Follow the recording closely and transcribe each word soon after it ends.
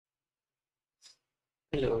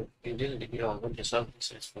Hello, in this video I'm going to solve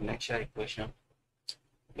this exponential equation.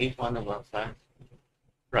 If 1 over 5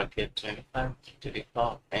 bracket 25 to the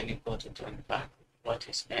power of n equal to 25, what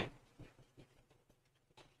is n?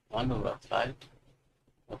 1 over 5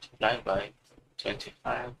 multiplied by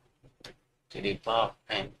 25 to the power of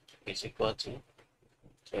n is equal to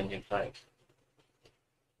 25.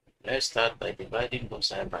 Let's start by dividing both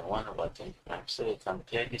sides by 1 over 25. So we can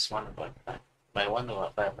clear this 1 over 5 by 1 over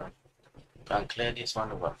 5. Right? We can clear this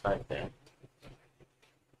 1 over 5 then.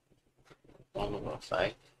 1 over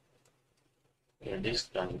 5. And this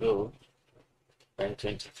can go, and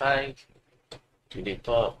 25 to the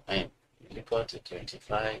power of n is equal to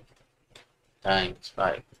 25 times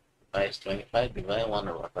 5. 5 is 25 divided 1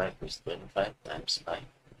 over 5 is 25 times 5.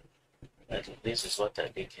 This is what I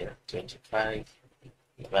did here. 25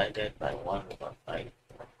 divided by 1 over 5.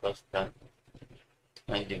 Of course,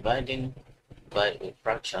 when dividing by a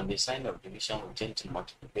fraction, the sign of division will change to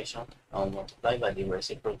multiplication and will multiply by the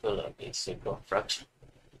reciprocal of a simple fraction.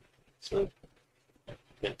 So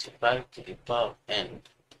 25 to the power of n,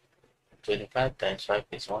 25 times 5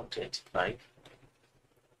 is 125.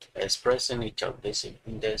 Expressing each of this in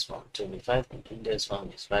index form, 25 in index form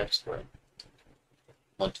is 5 squared.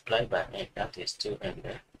 Multiplied by n, that is 2n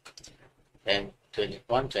there. And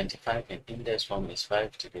 125 in index form is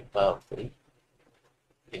 5 to the power of 3.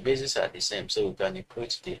 The bases are the same, so we can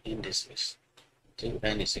equate the indices.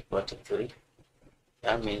 2n is equal to 3.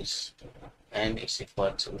 That means n is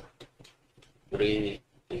equal to 3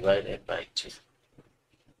 divided by 2.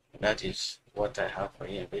 That is what I have for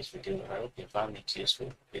you in this video. I hope you found it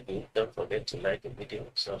useful. If you don't forget to like the video,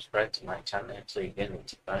 subscribe to my channel so you get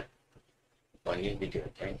notified for new video.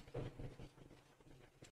 Thank you.